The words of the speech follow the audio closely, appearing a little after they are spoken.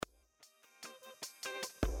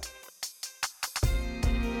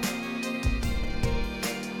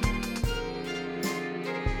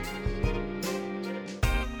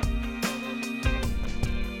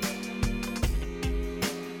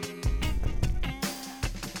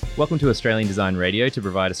Welcome to Australian Design Radio to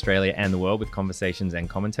provide Australia and the world with conversations and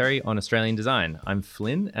commentary on Australian design. I'm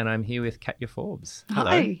Flynn and I'm here with Katja Forbes.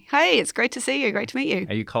 Hello. Hi. Hey, it's great to see you. Great to meet you.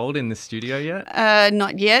 Are you cold in the studio yet?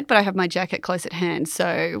 Not yet, but I have my jacket close at hand,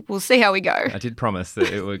 so we'll see how we go. I did promise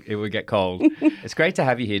that it would get cold. It's great to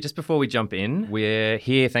have you here. Just before we jump in, we're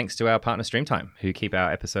here thanks to our partner Streamtime, who keep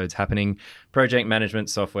our episodes happening. Project management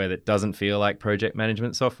software that doesn't feel like project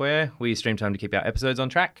management software. We use Streamtime to keep our episodes on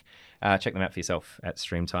track. Check them out for yourself at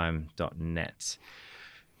streamtime.net.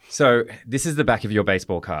 So this is the back of your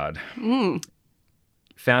baseball card.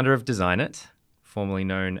 Founder of Design It, formerly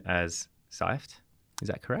known as Sift. Is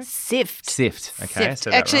that correct? Sift. Sift. Okay. Sift.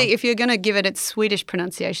 Actually, if you're going to give it its Swedish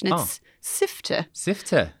pronunciation, it's Sifter.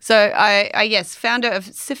 Sifter. So I yes, founder of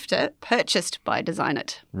Sifter, purchased by Design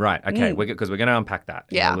It. Right. Okay. Because we're going to unpack that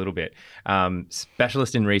in a little bit.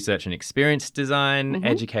 Specialist in research and experience design,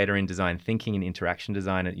 educator in design thinking and interaction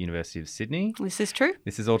design at University of Sydney. This is true.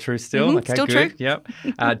 This is all true still. Okay. Still good. true. Yep.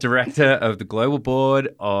 Director of the Global Board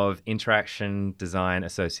of Interaction Design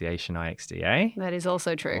Association IXDA. That is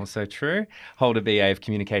also true. Also true. Hold a BA of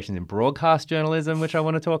Communications and Broadcast Journalism, which I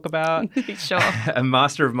want to talk about. Sure. A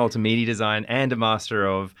Master of Multimedia Design and a Master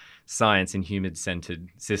of Science in Human-Centered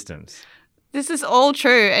Systems. This is all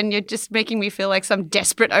true, and you're just making me feel like some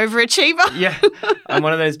desperate overachiever. Yeah. I'm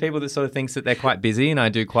one of those people that sort of thinks that they're quite busy and I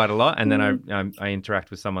do quite a lot. And then I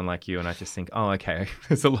interact with someone like you and I just think, oh, okay,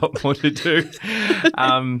 there's a lot more to do.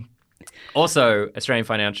 Also, Australian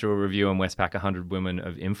Financial Review and Westpac 100 Women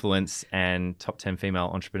of Influence and top 10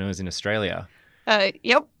 female entrepreneurs in Australia.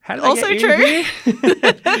 Yep. How did also I get true. You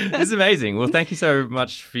here? This is amazing. Well, thank you so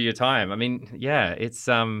much for your time. I mean, yeah, it's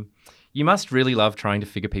you must really love trying to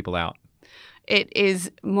figure people out. It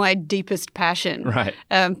is my deepest passion. Right.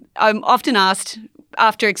 I'm often asked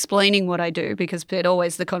after explaining what I do, because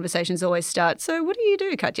the conversations always start, so what do you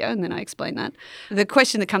do, Katja? And then I explain that. The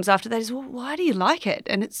question that comes after that is, well, why do you like it?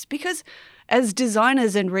 And it's because as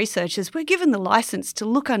designers and researchers, we're given the license to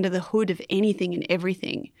look under the hood of anything and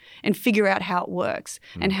everything and figure out how it works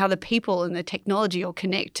and how the people and the technology all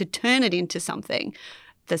connect to turn it into something.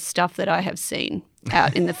 The stuff that I have seen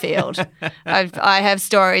out in the field. I have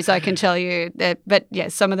stories I can tell you, but yeah,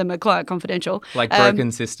 some of them are quite confidential. Like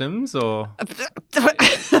broken systems or?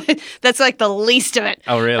 That's like the least of it.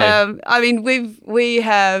 Oh, really? I mean, we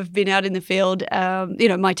have been out in the field,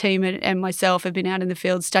 my team and myself have been out in the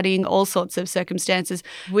field studying all sorts of circumstances.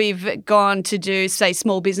 We've gone to do, say,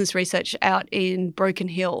 small business research out in Broken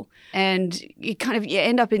Hill. And you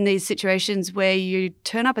end up in these situations where you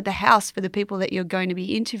turn up at the house for the people that you're going to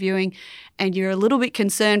be interviewing and you're a little bit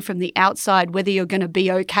concerned from the outside whether you're going to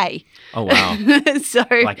be okay. Oh, wow. So,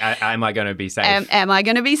 like, am I going to be safe? Am I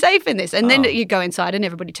going to be safe in this? And then you go inside and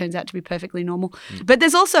everybody turns out to be perfectly normal. But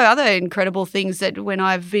there's also other incredible things that when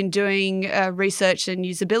I've been doing research and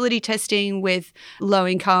usability testing with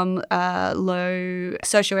low-income, low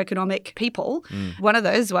socioeconomic people, one of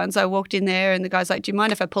those ones, I walked in there and the guy's like, do you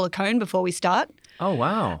mind if I pull a cone before we start? Oh,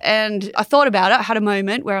 wow. And I thought about it. I had a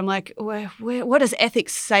moment where I'm like, what does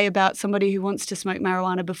ethics say about somebody who wants to smoke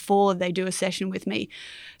marijuana before they do a session with me?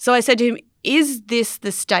 So I said to him, is this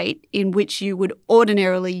the state in which you would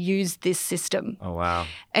ordinarily use this system? Oh, wow.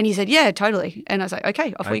 And he said, yeah, totally. And I was like,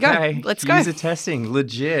 okay, off we go. Let's go. User testing,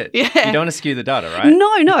 legit. Yeah. You don't want to skew the data, right?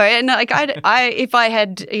 No. And like if I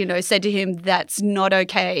had, said to him that's not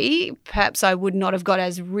okay, perhaps I would not have got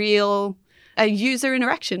as real a user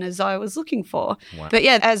interaction as I was looking for. Wow. But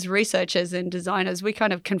yeah, as researchers and designers, we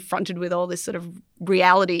kind of confronted with all this sort of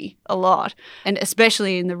reality a lot. And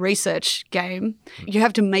especially in the research game, you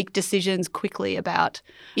have to make decisions quickly about,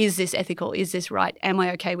 is this ethical? Is this right? Am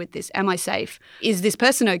I okay with this? Am I safe? Is this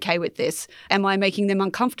person okay with this? Am I making them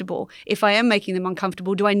uncomfortable? If I am making them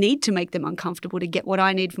uncomfortable, do I need to make them uncomfortable to get what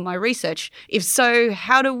I need for my research? If so,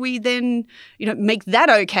 how do we then, make that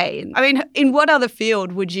okay? I mean, in what other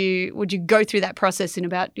field would you go through that process in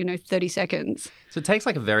about, 30 seconds? So it takes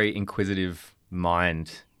like a very inquisitive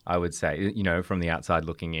mind, I would say, from the outside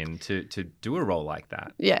looking in to do a role like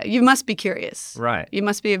that. Yeah, you must be curious. Right. You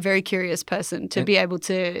must be a very curious person to be able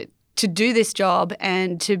to do this job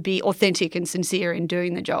and to be authentic and sincere in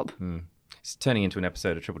doing the job. It's turning into an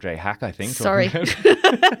episode of Triple J Hack, I think. Sorry.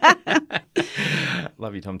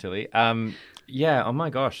 Love you, Tom Tilley. Yeah, oh my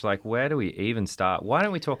gosh, like where do we even start? Why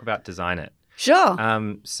don't we talk about Design It? Sure.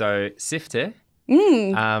 So Sifter,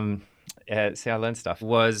 See I Learned Stuff,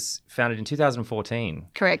 was founded in 2014.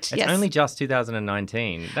 Correct, It's yes. only just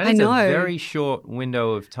 2019. That I is know. a very short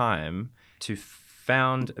window of time to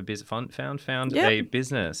found a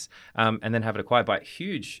business and then have it acquired by a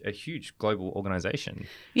huge global organization.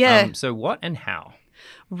 Yeah. So what and how?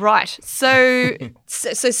 Right. So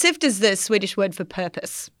SIFT is the Swedish word for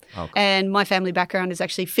purpose. Okay. And my family background is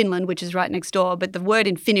actually Finland, which is right next door. But the word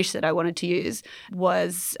in Finnish that I wanted to use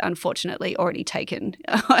was unfortunately already taken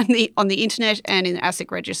on the internet and in the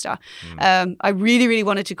ASIC register. I really, really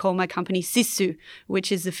wanted to call my company Sissu,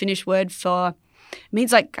 which is the Finnish word for,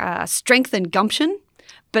 means like strength and gumption,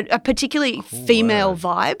 but a particularly female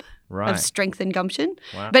vibe. Right. Of strength and gumption.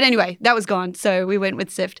 Wow. But anyway, that was gone. So we went with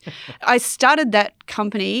SIFT. I started that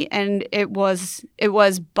company and it was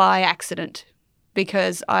by accident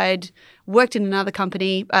because I'd worked in another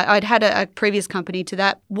company. I'd had a previous company to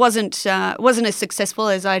that. Wasn't as successful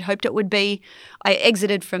as I'd hoped it would be. I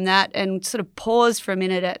exited from that and sort of paused for a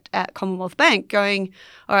minute at Commonwealth Bank going,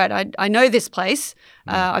 all right, I know this place.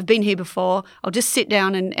 I've been here before. I'll just sit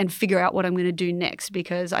down and figure out what I'm going to do next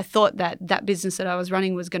because I thought that business that I was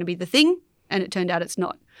running was going to be the thing and it turned out it's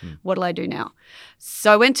not. What'll I do now?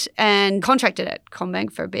 So I went and contracted at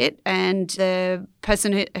CommBank for a bit, and the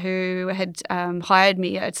person who had hired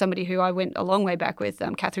me, somebody who I went a long way back with,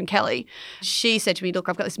 Catherine Kelly, she said to me, look,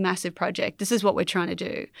 I've got this massive project. This is what we're trying to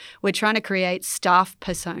do. We're trying to create staff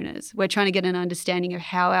personas. We're trying to get an understanding of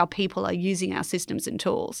how our people are using our systems and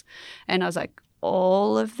tools. And I was like,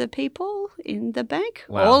 all of the people in the bank?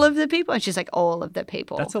 Wow. All of the people? And she's like, all of the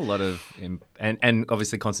people. That's a lot of, and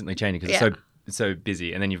obviously constantly changing because it's so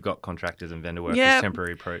busy. And then you've got contractors and vendor workers,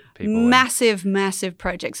 temporary people. Massive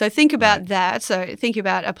projects. So think about that. So think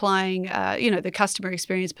about applying, the customer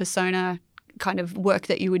experience persona kind of work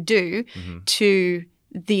that you would do to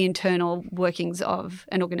the internal workings of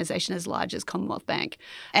an organisation as large as Commonwealth Bank.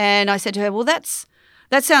 And I said to her, well,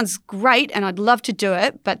 that sounds great and I'd love to do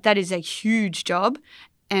it, but that is a huge job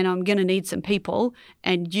and I'm going to need some people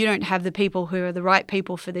and you don't have the people who are the right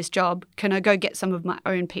people for this job. Can I go get some of my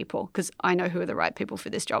own people? Because I know who are the right people for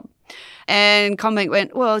this job. And CommBank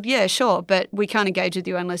went, well, yeah, sure, but we can't engage with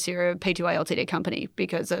you unless you're a P2A Ltd company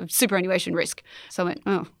because of superannuation risk. So I went,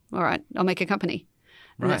 oh, all right, I'll make a company.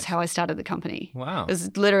 And that's how I started the company. Wow. It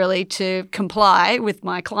was literally to comply with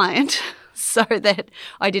my client so that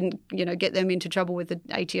I didn't, get them into trouble with the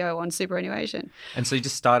ATO on superannuation. And so you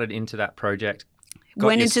just started into that project?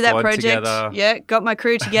 Went into that project, got my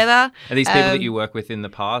crew together. Are these people that you work with in the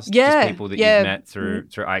past? Yeah. Just people that you've met through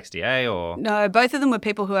IXDA or? No, both of them were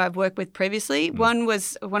people who I've worked with previously. One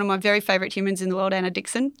was one of my very favourite humans in the world, Anna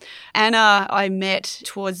Dixon. Anna I met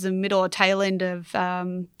towards the middle or tail end of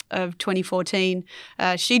 2014.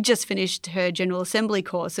 She'd just finished her General Assembly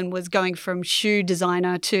course and was going from shoe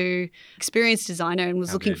designer to experience designer and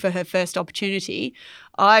was looking for her first opportunity.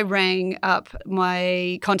 I rang up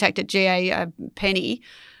my contact at GA, Penny,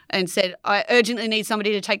 and said, I urgently need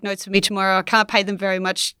somebody to take notes for me tomorrow. I can't pay them very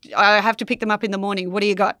much. I have to pick them up in the morning. What do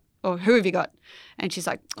you got? Or who have you got? And she's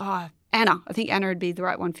like, Anna. I think Anna would be the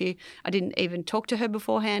right one for you. I didn't even talk to her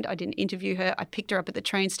beforehand. I didn't interview her. I picked her up at the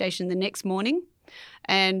train station the next morning.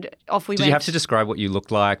 And off we went. Did you have to describe what you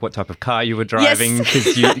looked like, what type of car you were driving?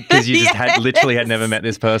 Because you just had never met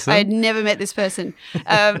this person? I had never met this person.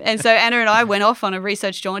 And so Anna and I went off on a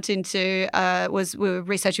research jaunt into, we were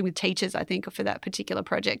researching with teachers, I think, for that particular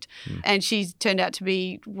project. And she turned out to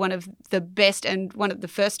be one of the best and one of the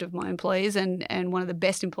first of my employees and one of the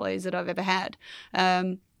best employees that I've ever had.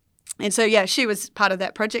 And so, she was part of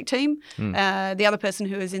that project team. The other person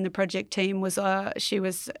who was in the project team was,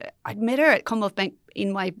 I'd met her at Commonwealth Bank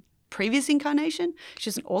in my previous incarnation.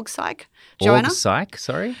 She's an org psych. Joanna? Org psych,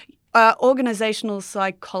 sorry? Organizational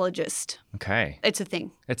psychologist. Okay. It's a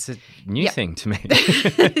thing. It's a new thing to me.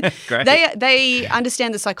 Great. They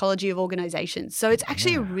understand the psychology of organizations. So it's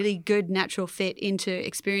actually a really good natural fit into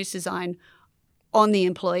experience design on the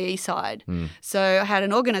employee side. So I had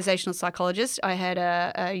an organizational psychologist, I had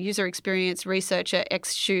a user experience researcher,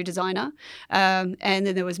 ex-shoe designer, and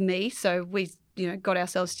then there was me. So we got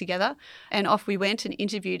ourselves together and off we went and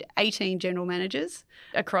interviewed 18 general managers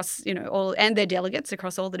across, all and their delegates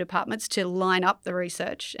across all the departments to line up the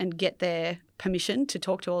research and get their permission to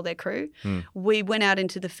talk to all their crew. We went out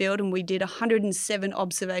into the field and we did 107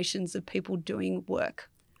 observations of people doing work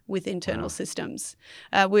with internal systems.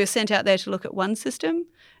 We were sent out there to look at one system.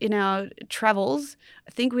 In our travels,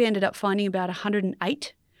 I think we ended up finding about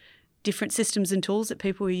 108 different systems and tools that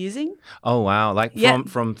people were using. Oh, wow. Like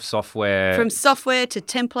from software? From software to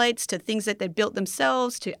templates to things that they built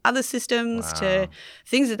themselves to other systems to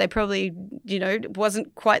things that they probably,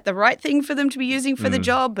 wasn't quite the right thing for them to be using for the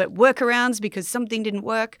job, but workarounds because something didn't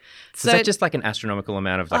work. So is that just like an astronomical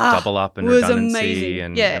amount of double up and redundancy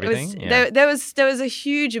and everything? There was a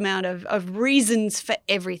huge amount of reasons for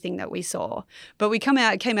everything that we saw. But we came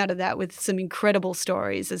out of that with some incredible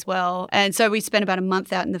stories as well. And so we spent about a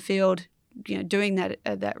month out in the field doing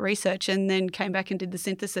that research, and then came back and did the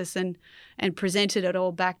synthesis and presented it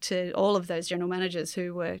all back to all of those general managers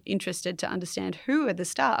who were interested to understand who are the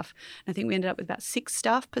staff. And I think we ended up with about 6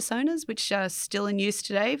 staff personas, which are still in use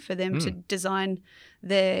today for them to design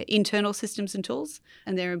their internal systems and tools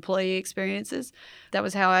and their employee experiences. That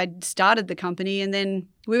was how I started the company, and then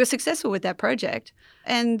we were successful with that project.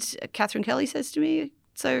 And Catherine Kelly says to me,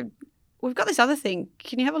 "So we've got this other thing.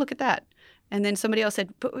 Can you have a look at that?" And then somebody else said,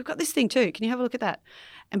 "But we've got this thing too. Can you have a look at that?"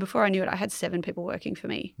 And before I knew it, I had 7 people working for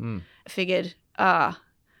me. I figured,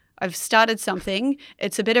 I've started something.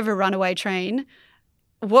 It's a bit of a runaway train.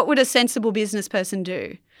 What would a sensible business person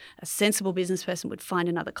do? A sensible business person would find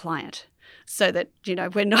another client so that,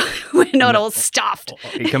 we're not all stuffed.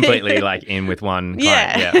 Completely like in with one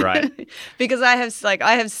client. Yeah, right. Because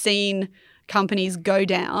I have seen companies go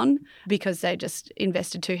down because they just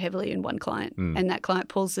invested too heavily in one client, and that client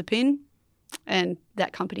pulls the pin and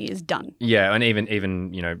that company is done. Yeah, and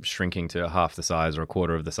even shrinking to half the size or a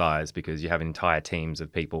quarter of the size because you have entire teams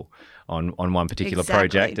of people on one particular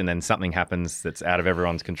project, and then something happens that's out of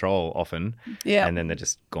everyone's control often, and then they're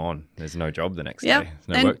just gone. There's no job the next day.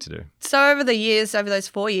 There's no work to do. So over those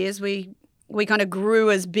 4 years, we kind of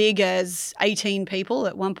grew as big as 18 people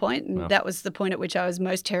at one point, and that was the point at which I was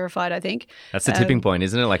most terrified, I think. That's the tipping point,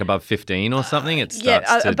 isn't it? Like above 15 or something, it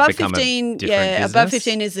starts to above become 15, a different business? Above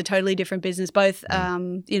 15 is a totally different business, both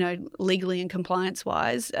legally and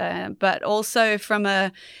compliance-wise, but also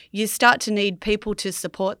you start to need people to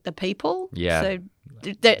support the people. Yeah. So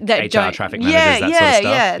HR, traffic managers, that sort of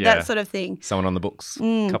stuff. That sort of thing. Someone on the books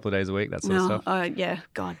a couple of days a week, that sort of stuff.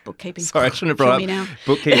 God, bookkeeping. Sorry, I shouldn't have brought up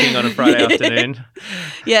bookkeeping on a Friday afternoon.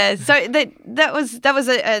 Yeah, so that was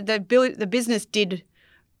the business did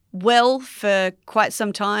well for quite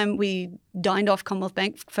some time. We dined off Commonwealth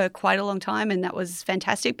Bank for quite a long time, and that was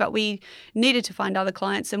fantastic. But we needed to find other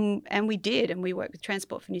clients, and we did. And we worked with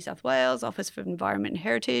Transport for New South Wales, Office for Environment and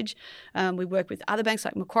Heritage. We worked with other banks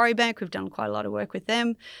like Macquarie Bank. We've done quite a lot of work with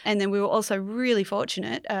them. And then we were also really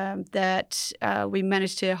fortunate that we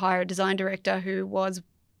managed to hire a design director who was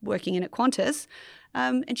working in at Qantas.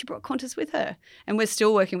 And she brought Qantas with her. And we're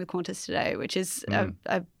still working with Qantas today, which is a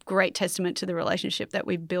great testament to the relationship that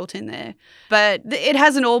we've built in there. But it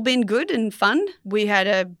hasn't all been good and fun. We had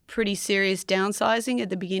a pretty serious downsizing at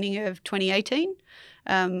the beginning of 2018.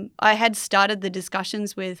 I had started the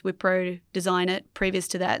discussions with Wipro Design It previous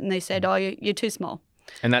to that, and they said, you're too small.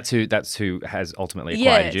 And that's who has ultimately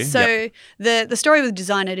acquired you. So the story with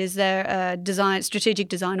Design It is they're a strategic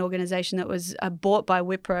design organisation that was bought by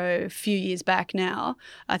Wipro a few years back now.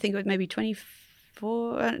 I think it was maybe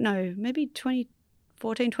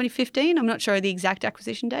 2014, 2015. I'm not sure the exact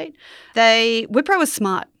acquisition date. Wipro was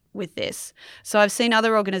smart with this. So I've seen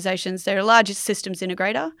other organisations, they're a large systems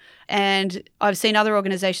integrator, and I've seen other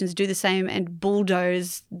organisations do the same and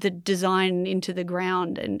bulldoze the design into the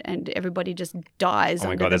ground, and everybody just dies. Oh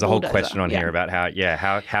my God, there's a whole question on here about how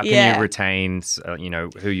can you retain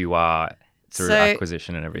who you are through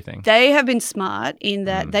acquisition and everything. They have been smart in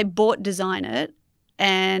that they bought Design It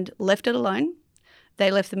and left it alone.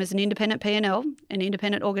 They left them as an independent P&L, an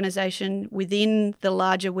independent organisation within the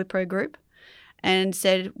larger Wipro group, and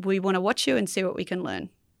said, we want to watch you and see what we can learn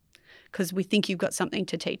because we think you've got something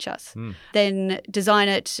to teach us. Then Design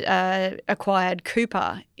It acquired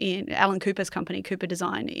Cooper, Alan Cooper's company, Cooper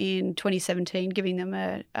Design, in 2017, giving them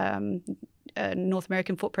a North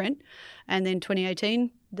American footprint. And then 2018,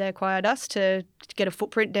 they acquired us to get a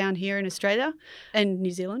footprint down here in Australia and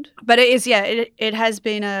New Zealand. But it has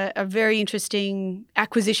been a very interesting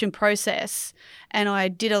acquisition process. And I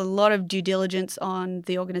did a lot of due diligence on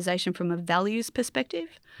the organisation from a values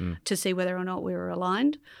perspective to see whether or not we were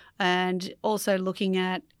aligned, and also looking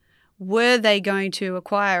at, were they going to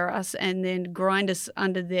acquire us and then grind us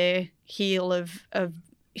under their heel of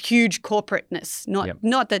huge corporateness?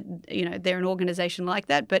 Not that they're an organisation like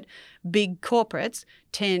that, but big corporates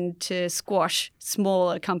tend to squash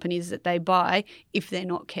smaller companies that they buy if they're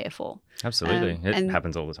not careful. Absolutely, it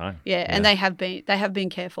happens all the time. Yeah, and they have been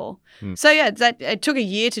careful. So it took a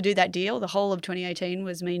year to do that deal. The whole of 2018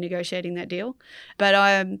 was me negotiating that deal, but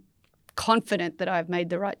I'm confident that I've made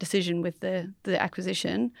the right decision with the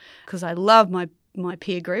acquisition because I love my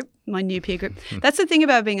peer group, my new peer group. That's the thing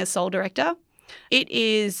about being a sole director. It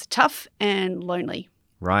is tough and lonely.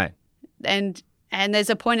 Right. And there's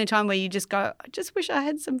a point in time where you just go, I just wish I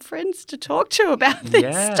had some friends to talk to about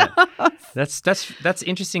this stuff. That's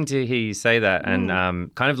interesting to hear you say that, and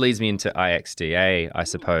kind of leads me into IXDA, I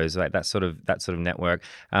suppose, like that sort of network.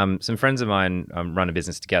 Some friends of mine run a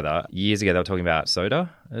business together. Years ago, they were talking about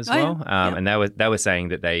soda as well, and they were saying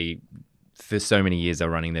that they for so many years they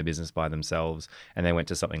were running their business by themselves, and they went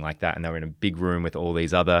to something like that and they were in a big room with all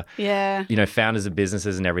these other founders of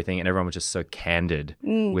businesses and everything, and everyone was just so candid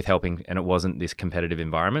with helping, and it wasn't this competitive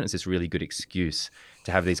environment. It's this really good excuse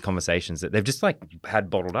to have these conversations that they've just like had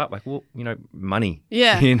bottled up, like, well, money,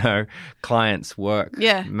 clients, work,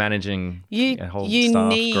 managing a whole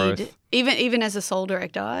staff growth. Even as a sole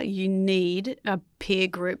director, you need a peer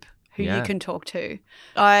group who you can talk to.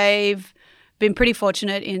 I've been pretty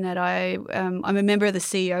fortunate in that I'm a member of the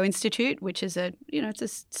CEO Institute, which is it's a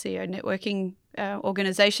CEO networking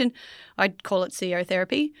organization. I'd call it CEO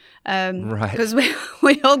therapy, because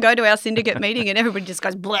we all go to our syndicate meeting and everybody just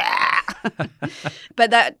goes blah.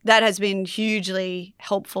 But that has been hugely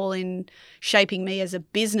helpful in shaping me as a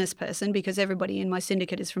business person, because everybody in my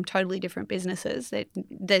syndicate is from totally different businesses.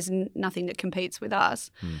 There's nothing that competes with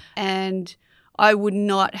us, and I would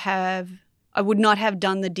not have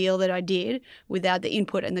done the deal that I did without the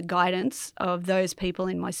input and the guidance of those people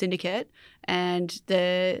in my syndicate and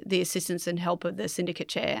the assistance and help of the syndicate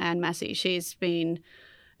chair, Anne Massey. She's been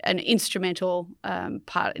an instrumental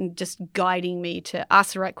part in just guiding me to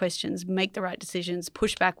ask the right questions, make the right decisions,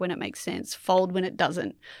 push back when it makes sense, fold when it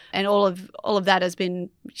doesn't. And all of that has been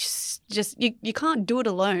just you can't do it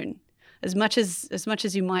alone. As much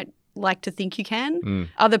as you might like to think you can,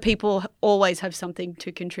 other people always have something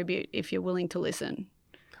to contribute if you're willing to listen.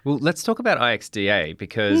 Well, let's talk about IXDA,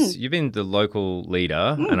 because you've been the local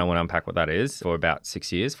leader, and I want to unpack what that is, for about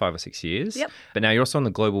 5 or 6 years. Yep. But now you're also on the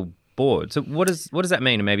global board. So what does that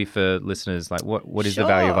mean? And maybe for listeners, like what is the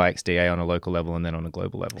value of IXDA on a local level and then on a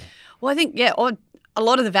global level? Well, I think, a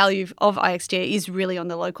lot of the value of IXDA is really on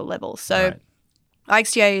the local level. So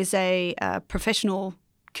IXDA is a professional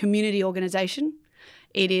community organisation.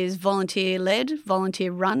 It is volunteer-led,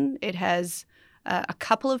 volunteer-run. It has a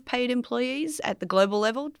couple of paid employees at the global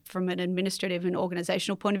level from an administrative and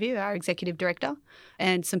organisational point of view, our executive director,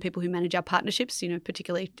 and some people who manage our partnerships,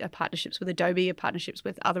 particularly our partnerships with Adobe, our partnerships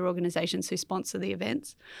with other organisations who sponsor the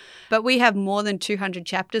events. But we have more than 200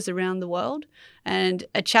 chapters around the world, and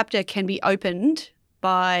a chapter can be opened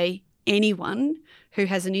by anyone who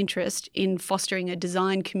has an interest in fostering a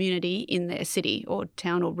design community in their city or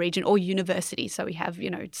town or region or university. So we have,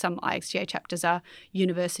 some IXDA chapters are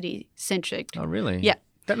university-centric. Oh, really? Yeah.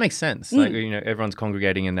 That makes sense. Like, everyone's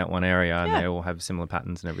congregating in that one area and they all have similar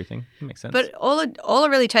patterns and everything. It makes sense. But all it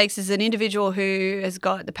really takes is an individual who has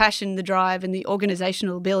got the passion, the drive and the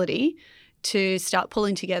organisational ability to start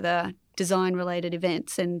pulling together design-related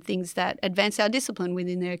events and things that advance our discipline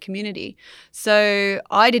within their community. So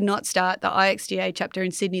I did not start the IXDA chapter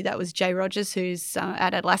in Sydney. That was Jay Rogers, who's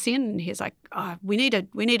at Atlassian, and he's like, we need an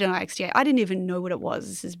IXDA. I didn't even know what it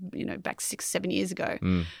was. This is back 6-7 years ago,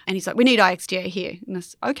 and he's like, we need IXDA here, and I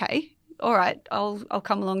was okay. All right, I'll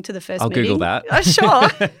come along to the first meeting. I'll Google that. Oh,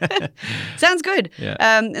 sure. Sounds good. Yeah.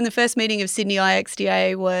 And the first meeting of Sydney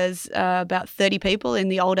IXDA was about 30 people in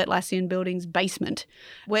the old Atlassian building's basement,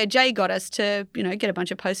 where Jay got us to, get a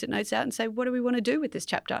bunch of Post-it notes out and say, what do we want to do with this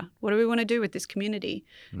chapter? What do we want to do with this community?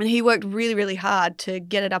 And he worked really, really hard to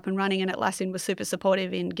get it up and running, and Atlassian was super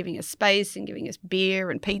supportive in giving us space and giving us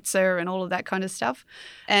beer and pizza and all of that kind of stuff.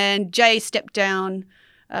 And Jay stepped down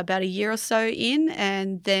about a year or so in,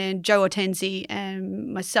 and then Joe Ortenzi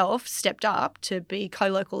and myself stepped up to be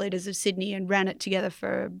co-local leaders of Sydney and ran it together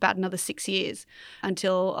for about another 6 years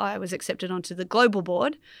until I was accepted onto the global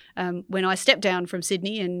board. When I stepped down from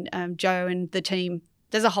Sydney, and Joe and the team,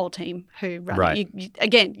 there's a whole team who run it.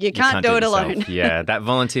 You can't do it alone. Yeah, that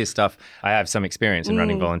volunteer stuff, I have some experience in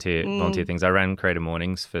running volunteer things. I ran Creative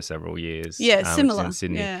Mornings for several years. Yeah, similar. In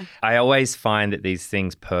Sydney. Yeah. I always find that these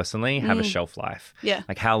things personally have a shelf life. Yeah.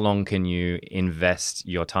 Like, how long can you invest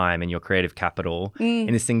your time and your creative capital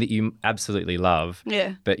in this thing that you absolutely love?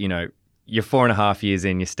 Yeah. But, you're 4.5 years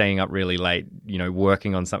in, you're staying up really late,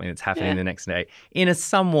 working on something that's happening the next day in a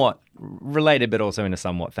somewhat related but also in a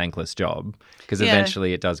somewhat thankless job, because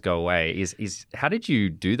eventually it does go away. Is how did you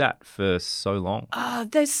do that for so long?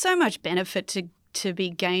 There's so much benefit to be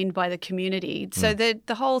gained by the community. So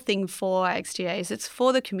the whole thing for IXDA is it's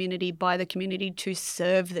for the community, by the community, to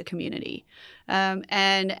serve the community.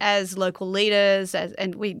 And as local leaders,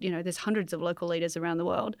 and we, there's hundreds of local leaders around the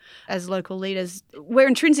world. As local leaders, we're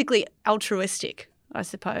intrinsically altruistic, I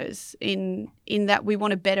suppose, in that we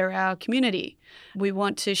want to better our community. We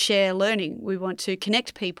want to share learning. We want to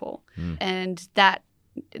connect people, and that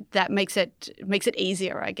makes it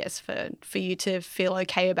easier, I guess, for you to feel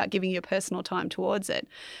okay about giving your personal time towards it.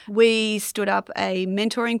 We stood up a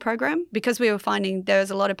mentoring program because we were finding there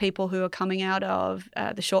was a lot of people who are coming out of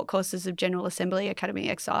the short courses of General Assembly, Academy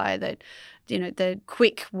XI, that the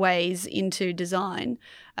quick ways into design.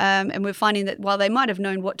 And we're finding that while they might have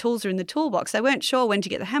known what tools are in the toolbox, they weren't sure when to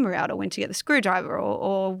get the hammer out or when to get the screwdriver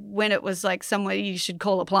or when it was like somewhere you should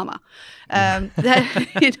call a plumber. I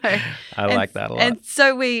like that a lot. And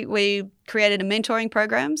so we created a mentoring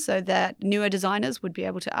program so that newer designers would be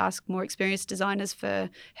able to ask more experienced designers for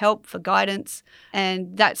help, for guidance.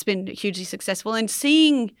 And that's been hugely successful. And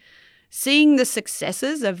seeing the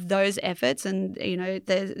successes of those efforts, and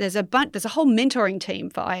there's a whole mentoring team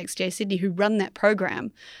for IXDA Sydney who run that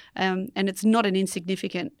program, and it's not an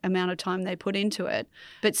insignificant amount of time they put into it.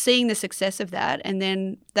 But seeing the success of that, and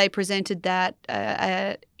then they presented that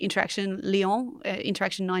at Interaction Lyon,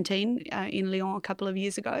 Interaction 19 in Lyon a couple of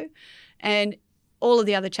years ago, and all of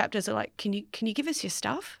the other chapters are like, can you give us your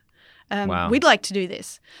stuff? Wow. We'd like to do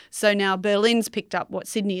this. So now Berlin's picked up what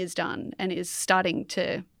Sydney has done and is starting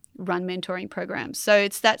to run mentoring programs. So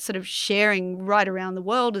it's that sort of sharing right around the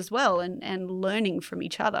world as well, and learning from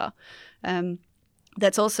each other.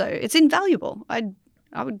 That's also, it's invaluable. I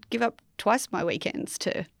would give up twice my weekends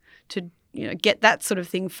to get that sort of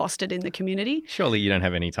thing fostered in the community. Surely you don't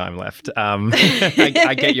have any time left.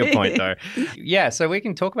 I get your point though. Yeah, so we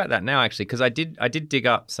can talk about that now actually, because I did dig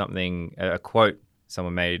up something, a quote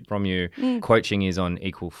someone made from you. Coaching is on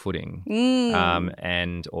equal footing,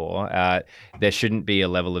 or there shouldn't be a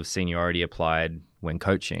level of seniority applied when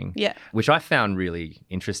coaching. Yeah, which I found really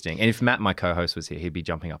interesting. And if Matt, my co-host, was here, he'd be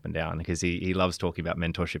jumping up and down because he loves talking about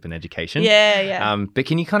mentorship and education. Yeah. But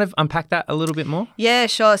can you kind of unpack that a little bit more? Yeah,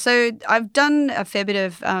 sure. So I've done a fair bit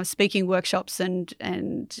of speaking workshops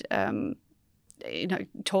and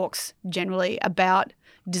talks generally about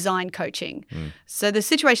design coaching. So the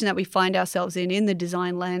situation that we find ourselves in the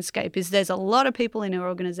design landscape is there's a lot of people in our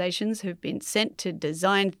organizations who've been sent to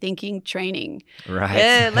design thinking training. Right.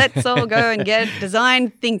 Yeah, let's all go and get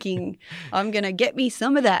design thinking. I'm going to get me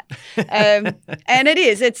some of that. And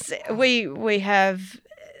we have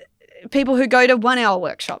people who go to 1 hour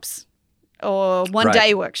workshops or one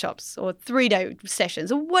day workshops or 3-day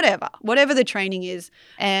sessions or whatever the training is.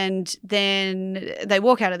 And then they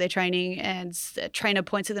walk out of their training and the trainer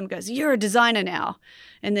points at them and goes, "You're a designer now."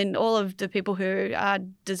 And then all of the people who are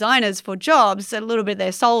designers for jobs, a little bit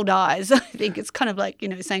their soul dies. I think it's kind of like,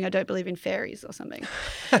 saying I don't believe in fairies or something.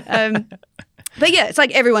 But yeah, it's like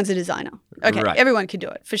everyone's a designer. Okay, Everyone can do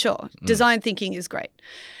it for sure. Design thinking is great.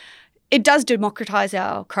 It does democratize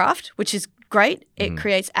our craft, which is great. It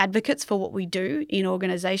creates advocates for what we do in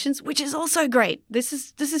organizations, which is also great. This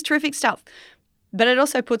is terrific stuff. But it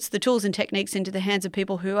also puts the tools and techniques into the hands of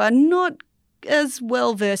people who are not as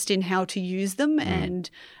well versed in how to use them and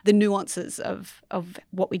the nuances of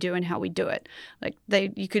what we do and how we do it. Like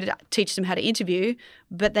you could teach them how to interview,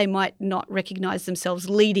 but they might not recognize themselves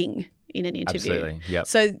leading in an interview. Absolutely. Yep.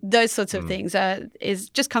 So those sorts of things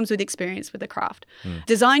just comes with experience with the craft.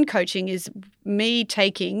 Design coaching is me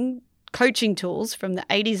taking coaching tools from the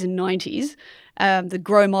 80s and 90s, the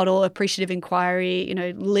GROW model, appreciative inquiry,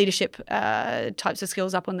 leadership types of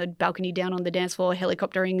skills up on the balcony, down on the dance floor,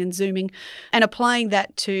 helicoptering and zooming, and applying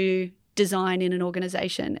that to design in an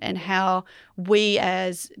organization and how we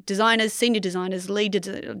as designers, senior designers, lead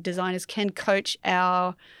designers can coach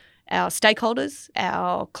our stakeholders,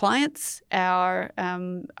 our clients, our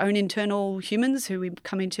own internal humans who we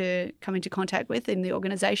come into contact with in the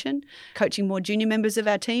organisation, coaching more junior members of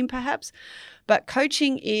our team perhaps. But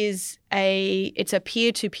coaching it's a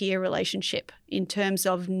peer-to-peer relationship in terms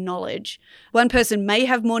of knowledge. One person may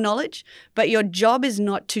have more knowledge, but your job is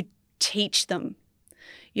not to teach them.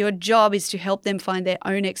 Your job is to help them find their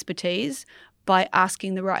own expertise by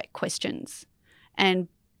asking the right questions and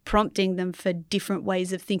prompting them for different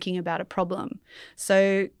ways of thinking about a problem.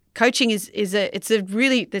 So coaching it's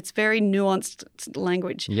very nuanced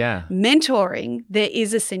language. Yeah. Mentoring, there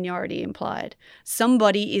is a seniority implied.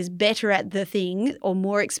 Somebody is better at the thing or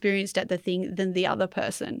more experienced at the thing than the other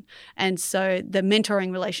person. And so the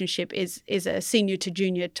mentoring relationship is a senior to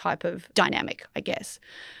junior type of dynamic, I guess.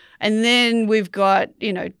 And then we've got,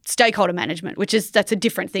 stakeholder management, that's a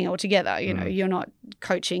different thing altogether. You're not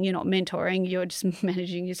coaching, you're not mentoring, you're just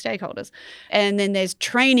managing your stakeholders. And then there's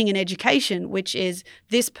training and education, which is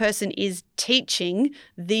this person is teaching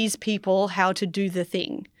these people how to do the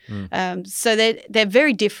thing. So they're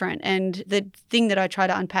very different. And the thing that I try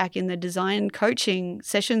to unpack in the design coaching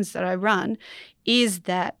sessions that I run is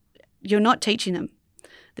that you're not teaching them.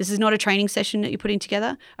 This is not a training session that you're putting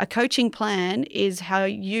together. A coaching plan is how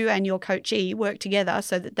you and your coachee work together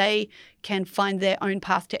so that they can find their own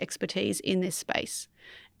path to expertise in this space.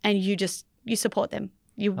 And you support them.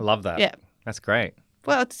 I love that. Yeah. That's great.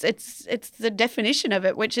 Well, it's the definition of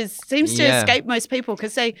it, which seems to escape most people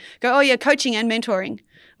because they go, "Oh yeah, coaching and mentoring."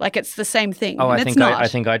 Like it's the same thing. Oh, and I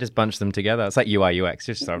think I just bunched them together. It's like UI UX.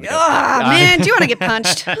 Just so man, do you want to get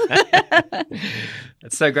punched?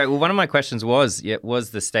 It's so great. Well, one of my questions was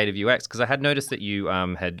the state of UX, because I had noticed that you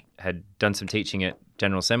had done some teaching at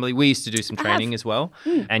General Assembly. We used to do some training as well.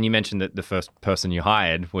 And you mentioned that the first person you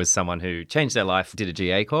hired was someone who changed their life, did a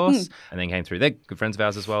GA course, and then came through. They're good friends of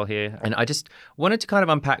ours as well here. And I just wanted to kind of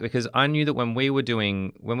unpack, because I knew that when we were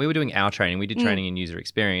doing our training, we did training in user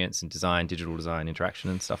experience and design, digital design, interaction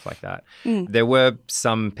and stuff like that. There were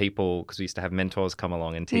some people, because we used to have mentors come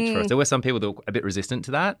along and teach for us, there were some people that were a bit resistant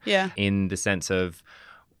to that. Yeah. In the sense of,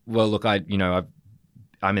 well, look,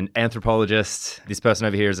 I'm an anthropologist. This person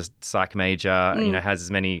over here is a psych major, has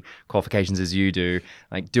as many qualifications as you do.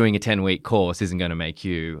 Like, doing a 10-week course isn't going to make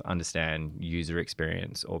you understand user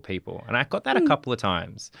experience or people. And I got that a couple of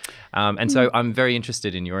times. And so I'm very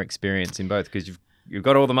interested in your experience in both, because you've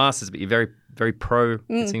got all the masters, but you're very, very pro.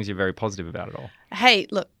 It seems you're very positive about it all. Hey,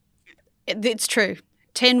 look, it's true.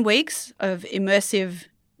 10 weeks of immersive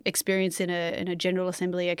experience in a General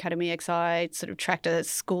Assembly, Academy XI, sort of tractor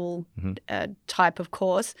school type of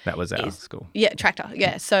course. That was our school. Yeah, tractor.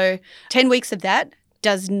 Yeah. So 10 weeks of that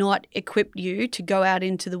does not equip you to go out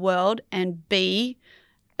into the world and be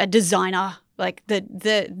a designer, like the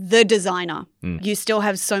designer. You still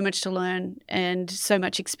have so much to learn and so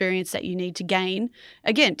much experience that you need to gain,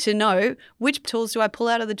 again, to know which tools do I pull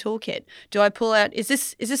out of the toolkit. Do I pull out, is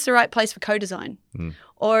this the right place for co-design?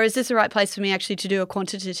 Or is this the right place for me actually to do a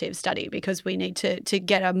quantitative study, because we need to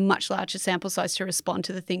get a much larger sample size to respond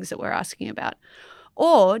to the things that we're asking about?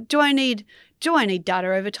 Or do I need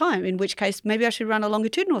data over time, in which case maybe I should run a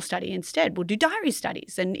longitudinal study instead. We'll do diary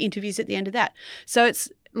studies and interviews at the end of that. So it's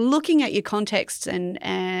looking at your contexts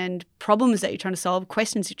and problems that you're trying to solve,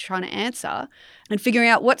 questions you're trying to answer, and figuring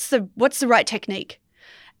out what's the right technique.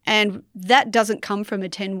 And that doesn't come from a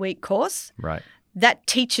 10-week course. Right. That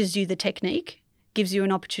teaches you the technique, gives you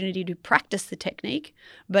an opportunity to practice the technique.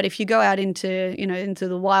 But if you go out into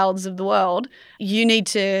the wilds of the world, you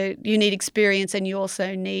need experience, and you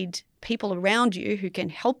also need people around you who can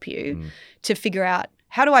help you to figure out,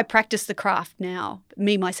 how do I practice the craft now,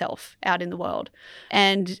 myself, out in the world?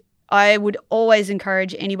 And I would always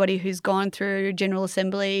encourage anybody who's gone through General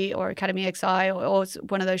Assembly or Academy XI or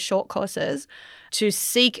one of those short courses to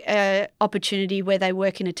seek an opportunity where they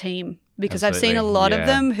work in a team. Because Absolutely. I've seen a lot of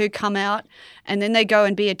them who come out and then they go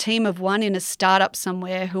and be a team of one in a startup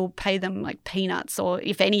somewhere who will pay them like peanuts, or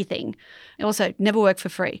if anything. Also, never work for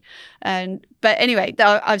free. But anyway,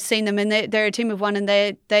 I've seen them, and they're a team of one, and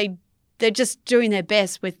they're just doing their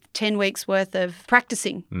best with 10 weeks worth of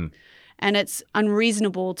practicing. And it's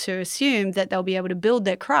unreasonable to assume that they'll be able to build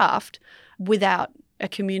their craft without a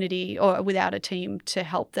community or without a team to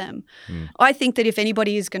help them. I think that if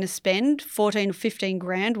anybody is going to spend 14 or 15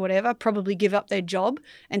 grand, whatever, probably give up their job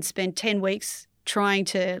and spend 10 weeks trying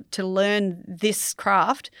to learn this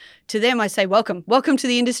craft, to them I say, welcome to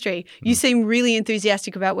the industry. You seem really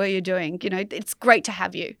enthusiastic about what you're doing. It's great to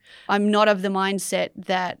have you. I'm not of the mindset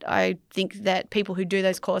that I think that people who do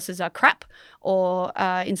those courses are crap or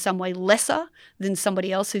in some way lesser than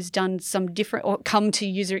somebody else who's done some different or come to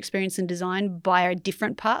user experience and design by a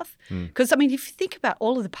different path. Because, if you think about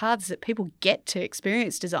all of the paths that people get to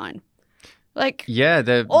experience design,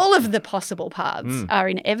 all of the possible paths are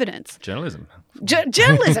in evidence. Journalism.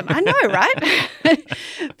 Journalism, I know, right?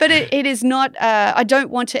 But it is not, I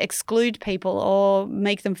don't want to exclude people or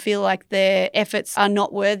make them feel like their efforts are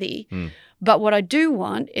not worthy. But what I do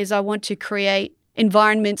want is I want to create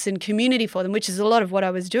environments and community for them, which is a lot of what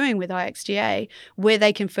I was doing with IXGA, where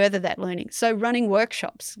they can further that learning. So running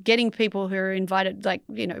workshops, getting people who are invited,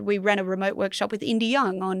 we ran a remote workshop with Indy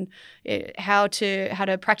Young on how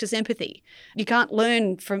to practice empathy. You can't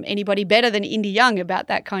learn from anybody better than Indy Young about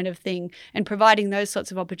that kind of thing, and providing those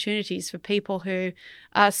sorts of opportunities for people who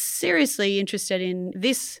are seriously interested in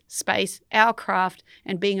this space, our craft,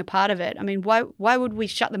 and being a part of it. Why would we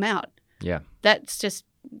shut them out? Yeah. That's just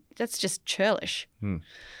churlish.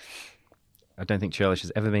 I don't think churlish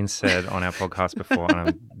has ever been said on our podcast before, and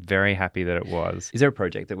I'm very happy that it was. Is there a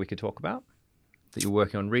project that we could talk about that you're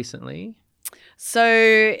working on recently?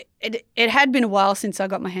 So it had been a while since I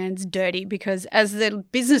got my hands dirty, because as the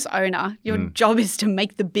business owner, your job is to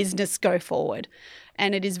make the business go forward.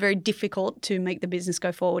 And it is very difficult to make the business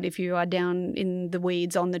go forward if you are down in the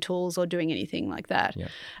weeds on the tools or doing anything like that. Yeah.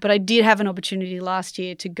 But I did have an opportunity last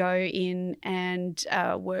year to go in and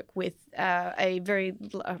work with I'm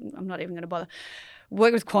not even going to bother.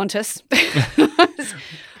 Work with Qantas,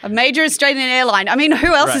 a major Australian airline.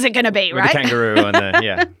 Who else is it going to be, right? With the kangaroo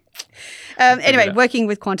and Anyway, working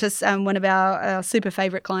with Qantas, one of our super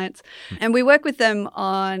favorite clients. And we work with them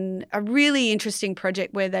on a really interesting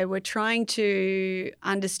project where they were trying to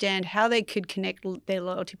understand how they could connect their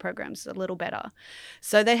loyalty programs a little better.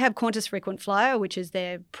 So they have Qantas Frequent Flyer, which is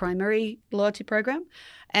their primary loyalty program.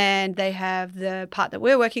 And they have the part that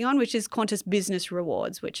we're working on, which is Qantas Business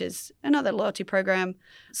Rewards, which is another loyalty program.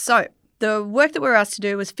 So the work that we're asked to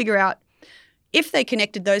do was figure out if they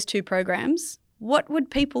connected those two programs, what would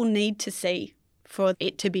people need to see for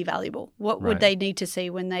it to be valuable? What would they need to see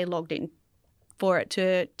when they logged in for it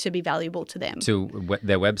to be valuable to them? To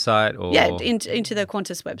their website or? Yeah, into the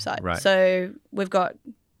Qantas website. Right. So we've got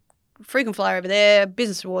Frequent Flyer over there,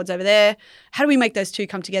 Business Rewards over there. How do we make those two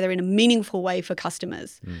come together in a meaningful way for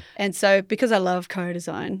customers? And so because I love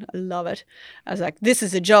co-design, I love it, I was like, this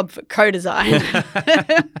is a job for co-design.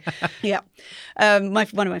 Yeah. One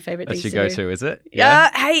of my favorite things. That's your go-to, is it? Yeah.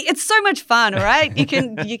 Hey, it's so much fun, all right? You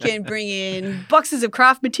can bring in boxes of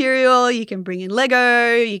craft material, you can bring in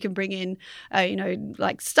Lego, you can bring in,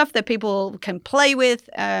 like stuff that people can play with.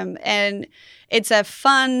 And it's a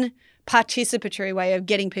fun, participatory way of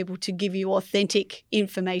getting people to give you authentic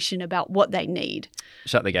information about what they need.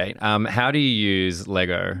 Shut the gate. How do you use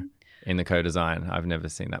Lego in the co-design? I've never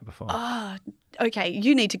seen that before. Oh, okay.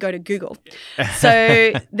 You need to go to Google.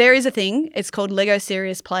 So there is a thing. It's called Lego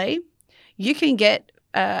Serious Play. You can get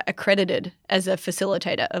accredited as a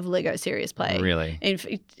facilitator of Lego Serious Play. Really?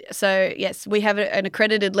 So, yes, we have an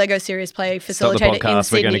accredited Lego Serious Play facilitator Stop the podcast. in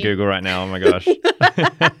Sydney. We're going to Google right now. Oh, my gosh.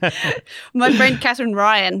 My friend Catherine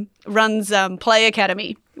Ryan runs Play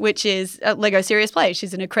Academy, which is Lego Serious Play.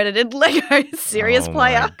 She's an accredited Lego Serious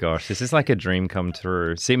Player. Oh, my gosh. This is like a dream come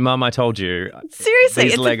true. See, Mum, I told you. Seriously,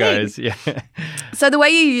 these it's Legos. A thing. Yeah. So the way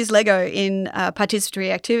you use Lego in participatory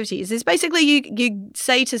activities is basically you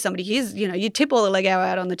say to somebody, you tip all the Lego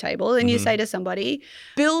out on the table and you say to somebody,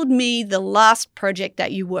 build me the last project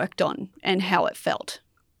that you worked on and how it felt.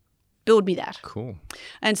 Build me that. Cool.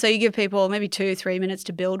 And so you give people maybe 2-3 minutes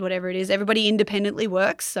to build whatever it is. Everybody independently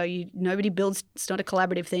works, so nobody builds. It's not a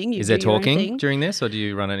collaborative thing. Is there talking during this, or do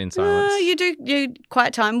you run it in silence? You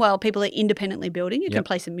quiet time while people are independently building. You can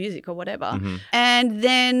play some music or whatever. And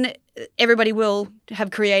then everybody will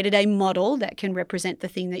have created a model that can represent the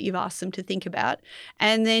thing that you've asked them to think about.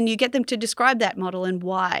 And then you get them to describe that model and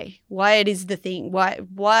why it is the thing.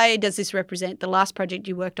 Why does this represent the last project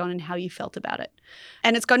you worked on and how you felt about it?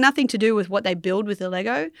 And it's got nothing to do with what they build with the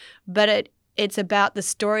Lego, but it's about the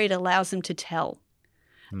story it allows them to tell.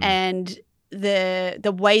 And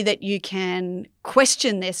the way that you can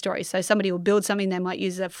question their story. So somebody will build something, they might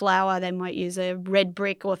use a flower, they might use a red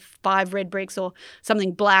brick or 5 red bricks or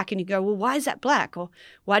something black, and you go, well, why is that black? Or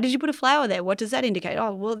why did you put a flower there? What does that indicate?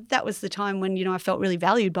 Oh, well, that was the time when, I felt really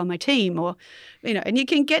valued by my team, or, and you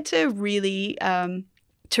can get to really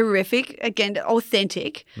terrific, again,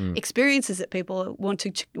 authentic experiences that people want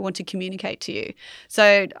to communicate to you.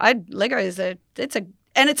 So Lego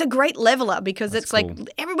it's a great leveler because it's cool. Like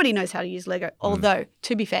everybody knows how to use Lego. Although,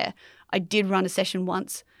 to be fair, I did run a session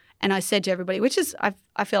once and I said to everybody, which is,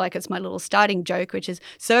 I feel like it's my little starting joke, which is,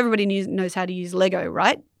 so everybody knows how to use Lego,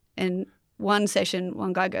 right? And one session,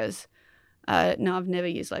 one guy goes, no, I've never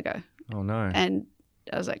used Lego. Oh, no. And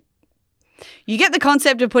I was like, you get the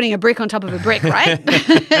concept of putting a brick on top of a brick, right? He's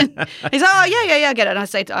like, oh, yeah, I get it. And I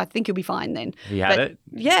say, I think you'll be fine then. He had it?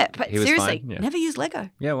 Yeah, but seriously, never used Lego.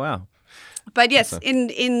 Yeah, wow. But yes,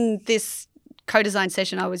 in this co-design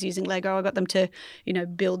session, I was using Lego. I got them to,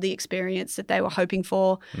 build the experience that they were hoping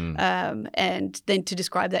for, and then to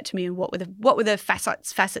describe that to me and what were the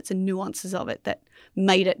facets and nuances of it that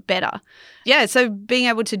made it better. Yeah, so being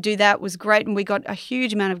able to do that was great, and we got a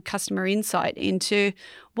huge amount of customer insight into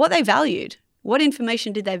what they valued, what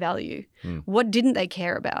information did they value, what didn't they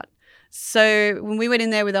care about. So when we went in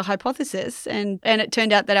there with a hypothesis, and it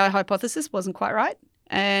turned out that our hypothesis wasn't quite right.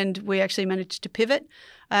 And we actually managed to pivot.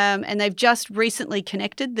 And they've just recently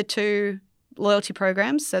connected the two loyalty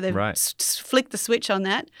programs. So they've flicked the switch on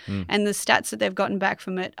that. And the stats that they've gotten back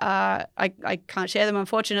from it are, I can't share them,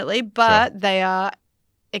 unfortunately, but they are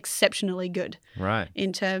exceptionally good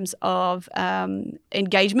in terms of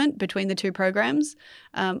engagement between the two programs,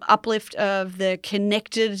 uplift of the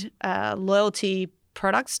connected loyalty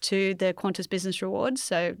products to the Qantas Business Rewards,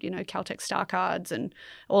 so Caltex Star Cards and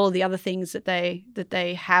all of the other things that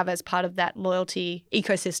they have as part of that loyalty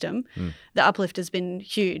ecosystem. The uplift has been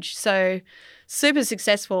huge, so super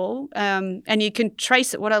successful, and you can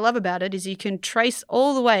trace it. What I love about it is you can trace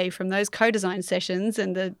all the way from those co-design sessions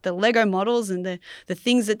and the Lego models and the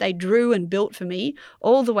things that they drew and built for me,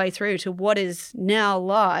 all the way through to what is now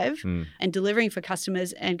live and delivering for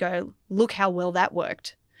customers, and go, look how well that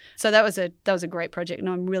worked. So that was a great project, and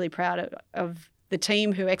I'm really proud of the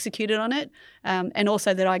team who executed on it, and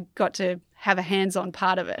also that I got to have a hands-on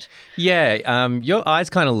part of it. Yeah, your eyes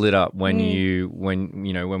kind of lit up when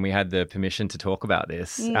when we had the permission to talk about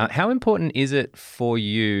this. How important is it for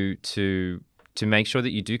you to make sure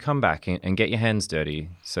that you do come back and get your hands dirty,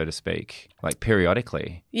 so to speak, like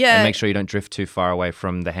periodically? Yeah. And make sure you don't drift too far away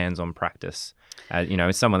from the hands-on practice.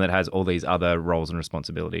 As someone that has all these other roles and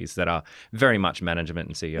responsibilities that are very much management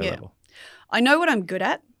and CEO level. I know what I'm good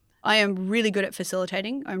at. I am really good at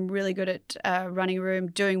facilitating. I'm really good at running a room,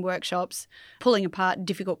 doing workshops, pulling apart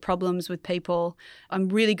difficult problems with people. I'm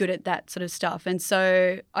really good at that sort of stuff. And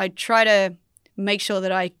so I try to make sure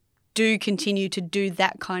that I do continue to do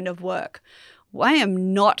that kind of work. I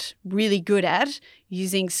am not really good at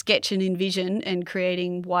using Sketch and InVision and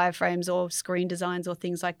creating wireframes or screen designs or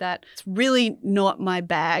things like that. It's really not my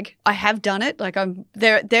bag. I have done it. Like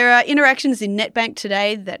there are interactions in NetBank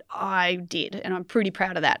today that I did, and I'm pretty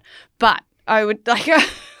proud of that. But I would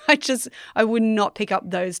I would not pick up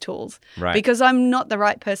those tools because I'm not the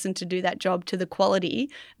right person to do that job to the quality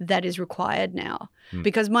that is required now.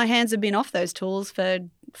 Because my hands have been off those tools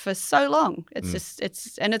for so long.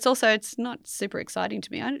 It's not super exciting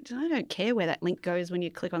to me. I don't care where that link goes when you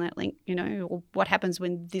click on that link, or what happens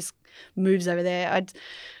when this moves over there.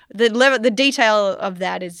 The detail of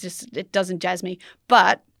that is just, it doesn't jazz me.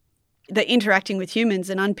 But the interacting with humans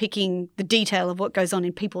and unpicking the detail of what goes on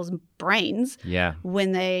in people's brains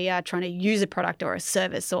when they are trying to use a product or a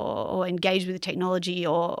service or engage with the technology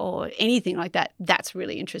or anything like that, that's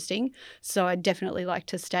really interesting. So I definitely like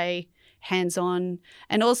to stay hands-on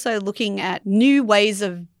and also looking at new ways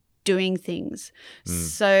of doing things.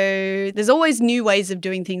 So there's always new ways of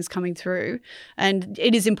doing things coming through, and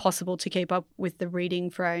it is impossible to keep up with the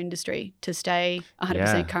reading for our industry to stay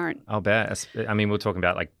 100% current. I'll bet. I mean, we're talking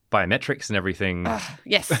about like biometrics and everything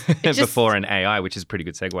yes. before an AI, which is a pretty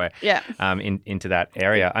good segue into that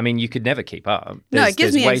area. I mean, you could never keep up. It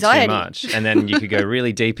gives me anxiety. Too much. And then you could go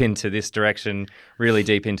really deep into this direction, really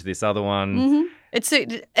deep into this other one.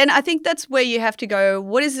 And I think that's where you have to go,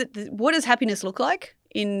 what does happiness look like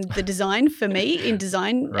in the design for me, in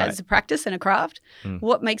design as a practice and a craft?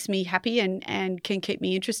 What makes me happy and can keep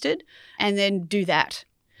me interested? And then do that.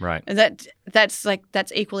 Right. And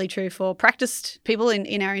that's equally true for practiced people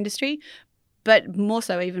in our industry, but more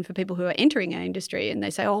so even for people who are entering our industry and they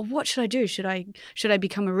say, oh, what should I do? Should I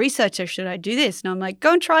become a researcher? Should I do this? And I'm like,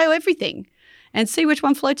 go and try everything and see which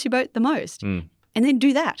one floats your boat the most. And then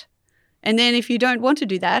do that. And then if you don't want to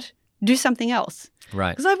do that, do something else.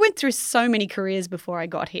 Right. Because I went through so many careers before I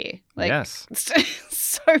got here. Yes.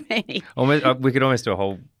 So many. We could almost do a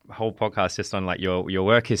whole podcast just on like your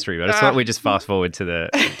work history, but I thought we just fast forward to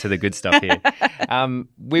the good stuff here.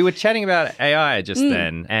 We were chatting about AI just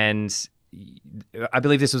then, and I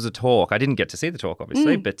believe this was a talk. I didn't get to see the talk,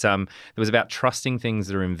 obviously, but it was about trusting things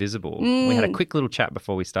that are invisible. We had a quick little chat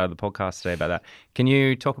before we started the podcast today about that. Can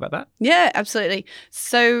you talk about that? Yeah, absolutely.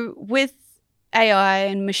 So with AI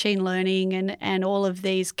and machine learning and all of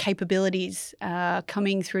these capabilities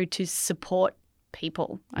coming through to support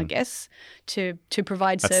people, I guess, to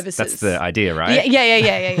provide services. That's the idea, right?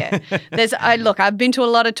 Yeah. I've been to a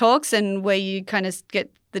lot of talks and where you kind of get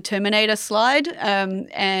the Terminator slide,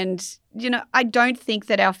 and I don't think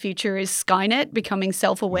that our future is Skynet becoming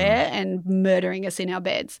self-aware and murdering us in our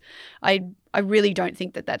beds. I really don't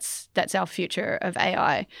think that that's our future of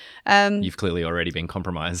AI. You've clearly already been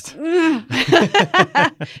compromised.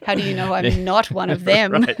 How do you know I'm not one of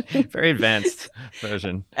them? Right. Very advanced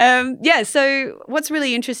version. So what's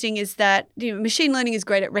really interesting is that machine learning is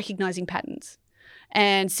great at recognizing patterns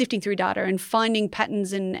and sifting through data and finding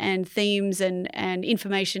patterns and themes and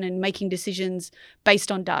information and making decisions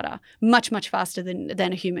based on data much, much faster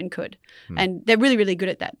than a human could. And they're really, really good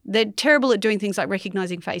at that. They're terrible at doing things like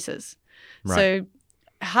recognizing faces. Right. So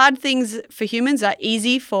hard things for humans are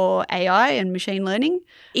easy for AI and machine learning.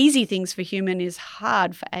 Easy things for human is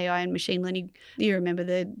hard for AI and machine learning. You remember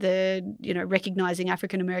the recognizing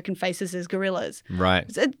African American faces as gorillas. Right.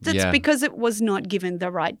 That's because it was not given the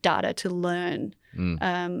right data to learn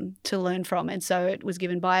from. And so it was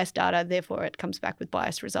given biased data, therefore it comes back with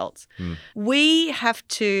biased results. We have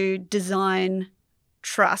to design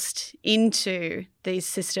trust into these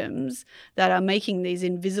systems that are making these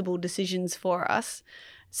invisible decisions for us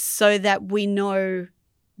so that we know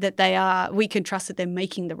that we can trust that they're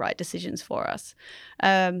making the right decisions for us.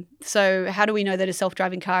 So how do we know that a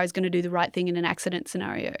self-driving car is going to do the right thing in an accident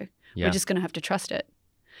scenario? We're just going to have to trust it.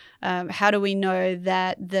 How do we know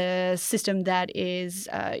that the system that is,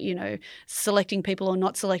 selecting people or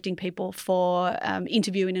not selecting people for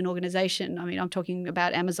interview in an organization? I mean, I'm talking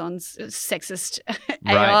about Amazon's sexist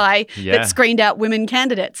AI that screened out women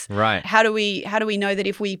candidates. Right. How do we know that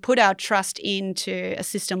if we put our trust into a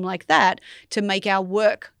system like that to make our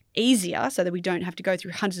work easier so that we don't have to go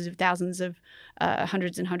through hundreds and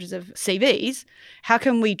hundreds of CVs, how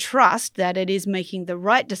can we trust that it is making the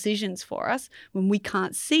right decisions for us when we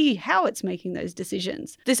can't see how it's making those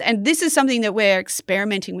decisions? This is something that we're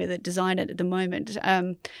experimenting with at Design It at the moment.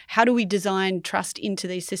 How do we design trust into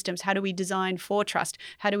these systems? How do we design for trust?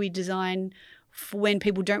 How do we design when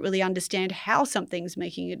people don't really understand how something's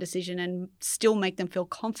making a decision and still make them feel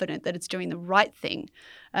confident that it's doing the right thing?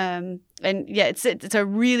 It's a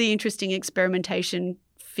really interesting experimentation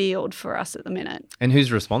field for us at the minute. And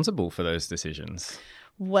who's responsible for those decisions?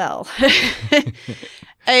 Well,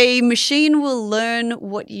 a machine will learn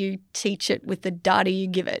what you teach it with the data you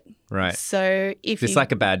give it. Right. So if it's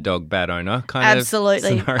like a bad dog, bad owner kind of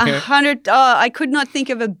scenario. 100. Oh, I could not think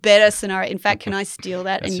of a better scenario. In fact, can I steal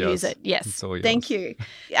that and use it? Yes. It's all yours. Thank you.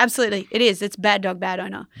 Absolutely. It is. It's bad dog, bad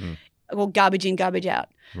owner. Well, garbage in, garbage out.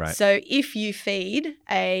 Right. So if you feed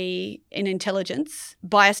an intelligence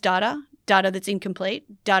biased data that's incomplete,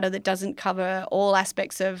 data that doesn't cover all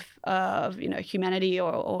aspects of humanity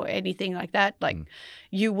or anything like that,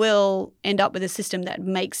 you will end up with a system that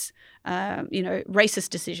makes racist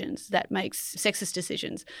decisions, that makes sexist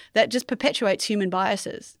decisions, that just perpetuates human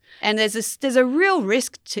biases. And there's a real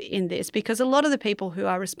risk in this, because a lot of the people who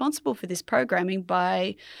are responsible for this programming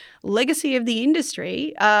by legacy of the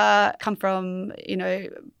industry come from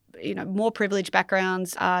more privileged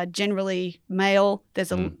backgrounds, are generally male.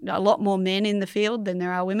 There's a lot more men in the field than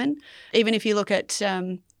there are women. Even if you look at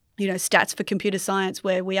stats for computer science,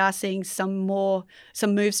 where we are seeing some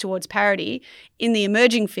moves towards parity in the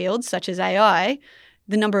emerging fields such as AI,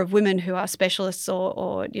 the number of women who are specialists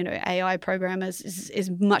or AI programmers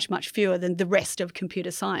is much, much fewer than the rest of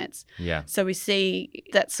computer science. Yeah. So we see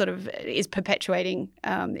that sort of is perpetuating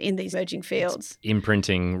in these emerging fields. It's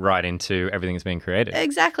imprinting right into everything that's being created.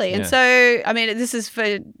 Exactly. And so, I mean, this is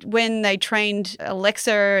for when they trained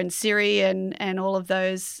Alexa and Siri and all of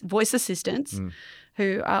those voice assistants.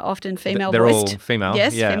 Who are often female voiced. They're all female.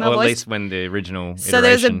 Yes, yeah, female or at voiced. least when the original So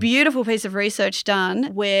there's a beautiful piece of research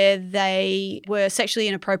done where they were sexually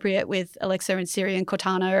inappropriate with Alexa and Siri and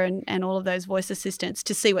Cortana and all of those voice assistants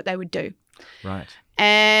to see what they would do. Right.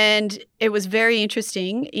 And it was very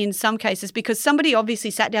interesting in some cases, because somebody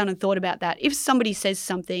obviously sat down and thought about that. If somebody says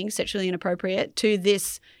something sexually inappropriate to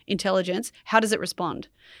this intelligence, how does it respond?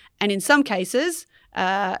 And in some cases,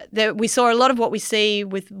 we saw a lot of what we see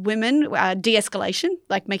with women, de-escalation,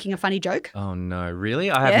 like making a funny joke. Oh no, really?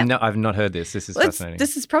 I've not heard this. This is fascinating.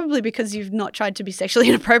 This is probably because you've not tried to be sexually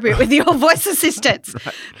inappropriate with your voice assistants.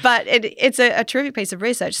 Right. But it's a terrific piece of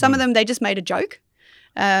research. Some of them, they just made a joke.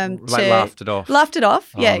 Laughed it off. Laughed it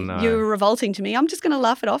off. Oh, yeah, no. You were revolting to me. I'm just going to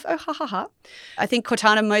laugh it off. Oh, ha, ha, ha. I think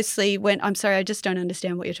Cortana mostly went, I'm sorry, I just don't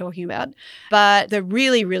understand what you're talking about. But the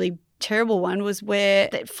really, really terrible one was where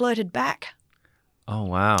they flirted back. Oh,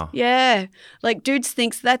 wow. Yeah. Like dudes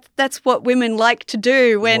thinks that's what women like to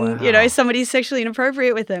do when, somebody's sexually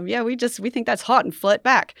inappropriate with them. Yeah, we think that's hot and flirt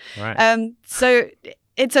back. Right. So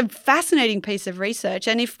it's a fascinating piece of research.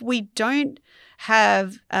 And if we don't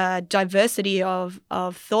have diversity of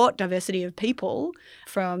thought, diversity of people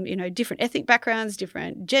from, different ethnic backgrounds,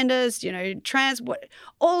 different genders, trans,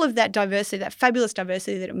 all of that diversity, that fabulous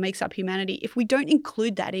diversity that it makes up humanity, if we don't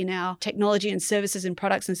include that in our technology and services and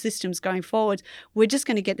products and systems going forward, we're just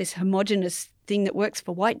going to get this homogenous thing that works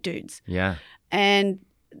for white dudes. Yeah. And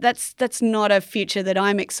that's not a future that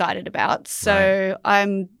I'm excited about. So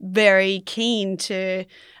I'm very keen to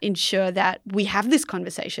ensure that we have this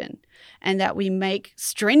conversation and that we make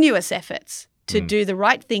strenuous efforts to do the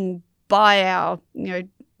right thing by our,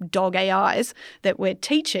 dog AIs that we're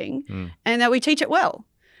teaching and that we teach it well.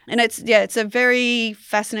 And it's a very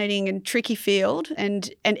fascinating and tricky field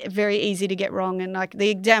and very easy to get wrong. And like the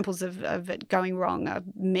examples of it going wrong are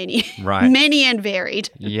many, many and varied.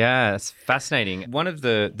 Yeah, it's fascinating. One of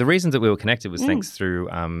the reasons that we were connected was thanks through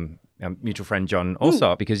our mutual friend John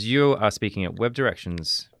Alsop, because you are speaking at Web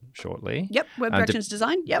Directions shortly. Yep, Web Directions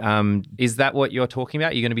Design. Yep. Is that what you're talking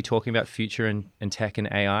about? You're going to be talking about future and tech and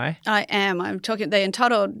AI? I am. I'm talking.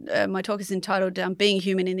 My talk is entitled "Being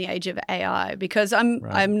Human in the Age of AI," because I'm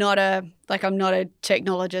not a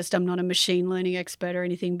technologist. I'm not a machine learning expert or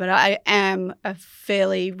anything, but I am a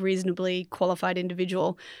fairly reasonably qualified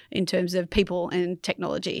individual in terms of people and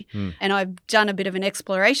technology. And I've done a bit of an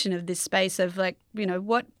exploration of this space of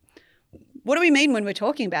what do we mean when we're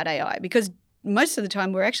talking about AI? Because most of the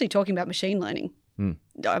time we're actually talking about machine learning.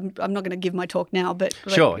 I'm not going to give my talk now, but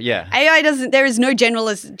sure, yeah. AI doesn't. There is no general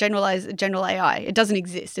AI. It doesn't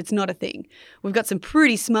exist. It's not a thing. We've got some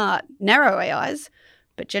pretty smart narrow AIs,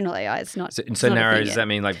 but general AI is not. So narrow, does that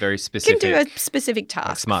mean like very specific? Can do a specific task,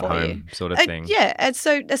 like smart for home you. sort of thing. Yeah, and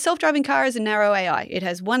so a self-driving car is a narrow AI. It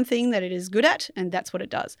has one thing that it is good at, and that's what it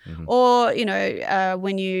does. Or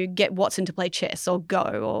when you get Watson to play chess or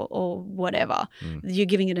Go or whatever, you're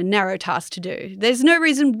giving it a narrow task to do. There's no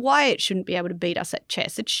reason why it shouldn't be able to beat us at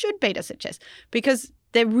chess. It should beat us at chess because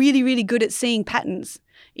they're really, really good at seeing patterns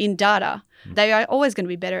in data. They are always going to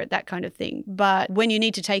be better at that kind of thing. But when you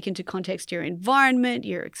need to take into context your environment,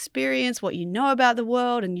 your experience, what you know about the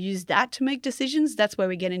world, and use that to make decisions, that's where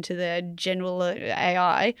we get into the general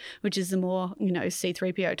AI, which is the more,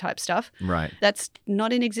 C-3PO type stuff. Right. That's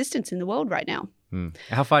not in existence in the world right now.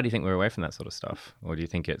 How far do you think we're away from that sort of stuff? Or do you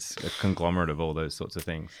think it's a conglomerate of all those sorts of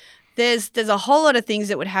things? There's a whole lot of things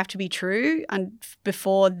that would have to be true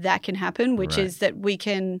before that can happen, which is that we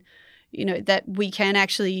can... that we can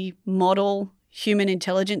actually model human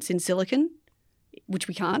intelligence in silicon, which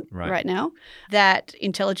we can't right now. That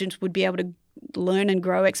intelligence would be able to learn and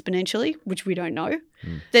grow exponentially, which we don't know.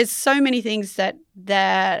 There's so many things that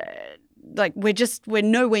like we're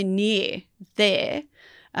nowhere near there.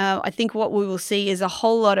 I think what we will see is a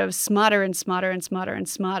whole lot of smarter and smarter and smarter and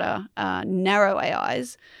smarter narrow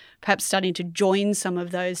AIs, perhaps starting to join some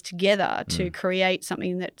of those together to create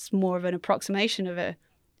something that's more of an approximation of a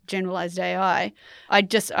generalized AI.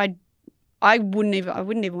 I wouldn't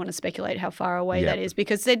even want to speculate how far away that is,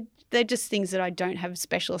 because they're just things that I don't have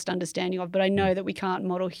specialist understanding of. But I know that we can't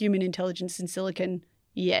model human intelligence in silicon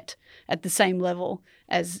yet at the same level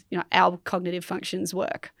as our cognitive functions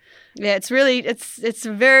work. Yeah, it's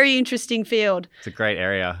a very interesting field. It's a great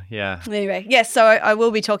area. Yeah. Anyway, yes. So I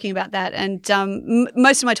will be talking about that, and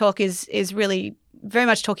most of my talk is really very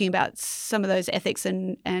much talking about some of those ethics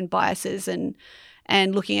and biases and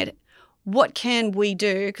looking at what can we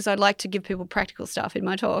do, because I'd like to give people practical stuff in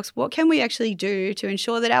my talks. What can we actually do to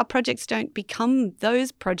ensure that our projects don't become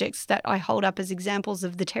those projects that I hold up as examples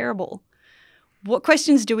of the terrible? What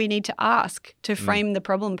questions do we need to ask to frame the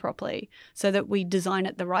problem properly so that we design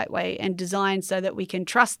it the right way and design so that we can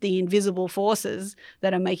trust the invisible forces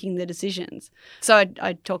that are making the decisions? So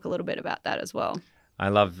I'd talk a little bit about that as well. I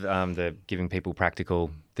love the giving people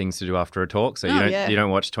practical things to do after a talk. So you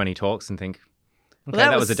don't watch 20 talks and think, okay,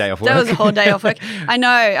 that was a day off work. That was a whole day off work. I know.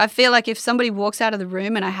 I feel like if somebody walks out of the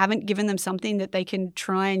room and I haven't given them something that they can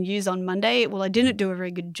try and use on Monday, well, I didn't do a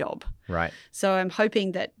very good job. Right. So I'm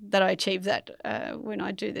hoping that I achieve that when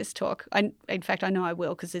I do this talk. In fact, I know I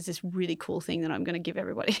will, because there's this really cool thing that I'm going to give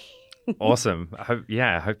everybody. Awesome. I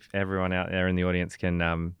hope everyone out there in the audience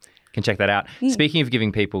can check that out. Speaking of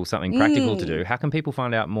giving people something practical to do, how can people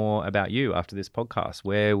find out more about you after this podcast?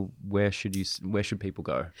 Where should people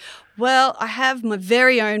go? Well, I have my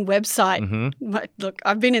very own website. Look,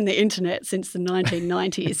 I've been in the internet since the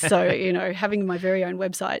 1990s, so having my very own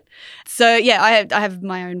website. So yeah, I have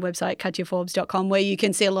my own website, katyaforbes.com, where you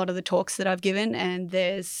can see a lot of the talks that I've given, and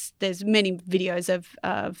there's many videos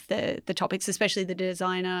of the topics, especially the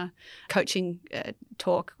designer coaching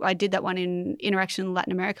talk. I did that one in Interaction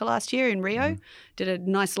Latin America last year in Rio. Did a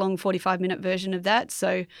nice long 45-minute version of that.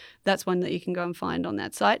 So that's one that you can go and find on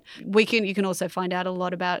that site. You can also find out a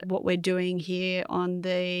lot about what we're doing here on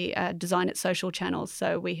the Design It social channels.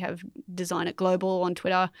 So we have Design It Global on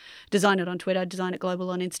Twitter, Design It on Twitter, Design It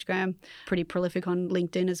Global on Instagram, pretty prolific on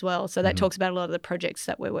LinkedIn as well. So that talks about a lot of the projects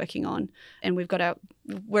that we're working on. And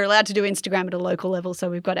we're allowed to do Instagram at a local level.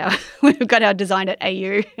 So we've got our Design It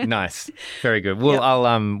AU. Nice. Very good.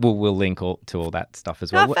 We'll link to all that stuff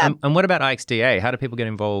as well. And what about IXDA? How do people get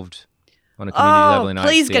involved on a community level in IXDA?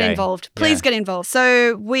 Please get involved. Please get involved.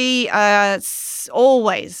 So we are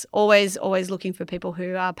always looking for people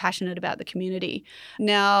who are passionate about the community.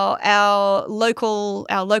 Now, our local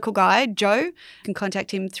guy, Joe, you can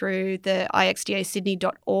contact him through the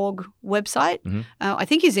ixdasydney.org website. I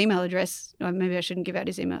think his email address, maybe I shouldn't give out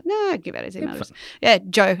his email. No, I'd give out his email address. Yeah,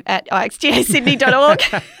 Joe at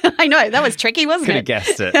ixdasydney.org. I know, that was tricky, wasn't it? Could have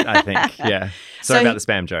guessed it, I think. Yeah. Sorry about the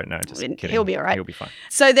spam, Joe. No, just kidding. He'll be all right. He'll be fine.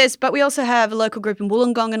 So but we also have a local group in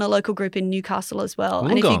Wollongong and a local group in Newcastle as well.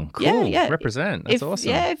 Wollongong, cool. Yeah. Represent. That's awesome.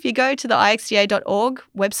 Yeah, if you go to the ixda.org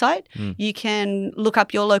website, you can look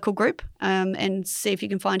up your local group and see if you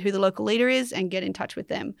can find who the local leader is and get in touch with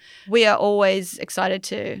them. We are always excited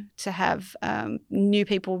to have new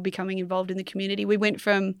people becoming involved in the community. We went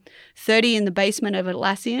from 30 in the basement of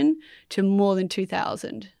Atlassian to more than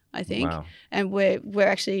 2,000 I think. Wow. And we're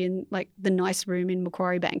actually in like the nice room in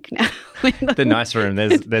Macquarie Bank now. The nice room.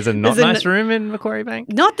 There's a not nice room in Macquarie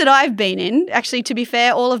Bank? Not that I've been in. Actually, to be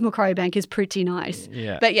fair, all of Macquarie Bank is pretty nice.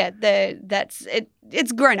 Yeah. But yeah, that's it.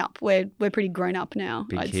 It's grown up. We're pretty grown up now,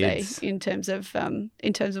 Big I'd kids. say, in terms of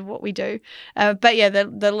what we do. But yeah,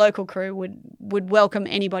 the local crew would welcome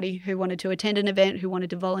anybody who wanted to attend an event, who wanted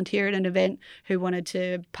to volunteer at an event, who wanted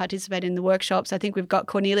to participate in the workshops. I think we've got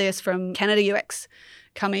Cornelius from Canada UX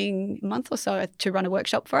coming a month or so to run a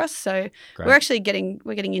workshop for us. So Great. we're actually getting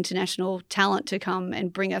international talent to come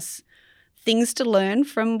and bring us things to learn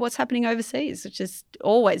from what's happening overseas, which is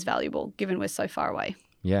always valuable given we're so far away.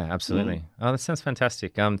 Yeah, absolutely. Oh, that sounds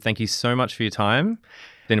fantastic. Thank you so much for your time.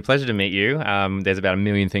 It's been a pleasure to meet you. There's about a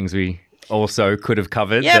million things we also could have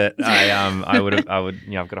covered Yep. that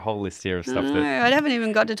I've got a whole list here of stuff No, that I haven't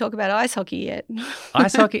even got to talk about ice hockey yet.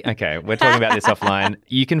 Ice hockey? Okay, we're talking about this offline.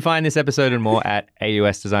 You can find this episode and more at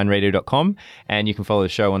ausdesignradio.com, and you can follow the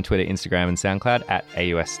show on Twitter, Instagram, and SoundCloud at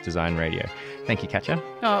AUS Design Radio. Thank you, Katja.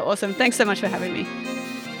 Oh, awesome. Thanks so much for having me.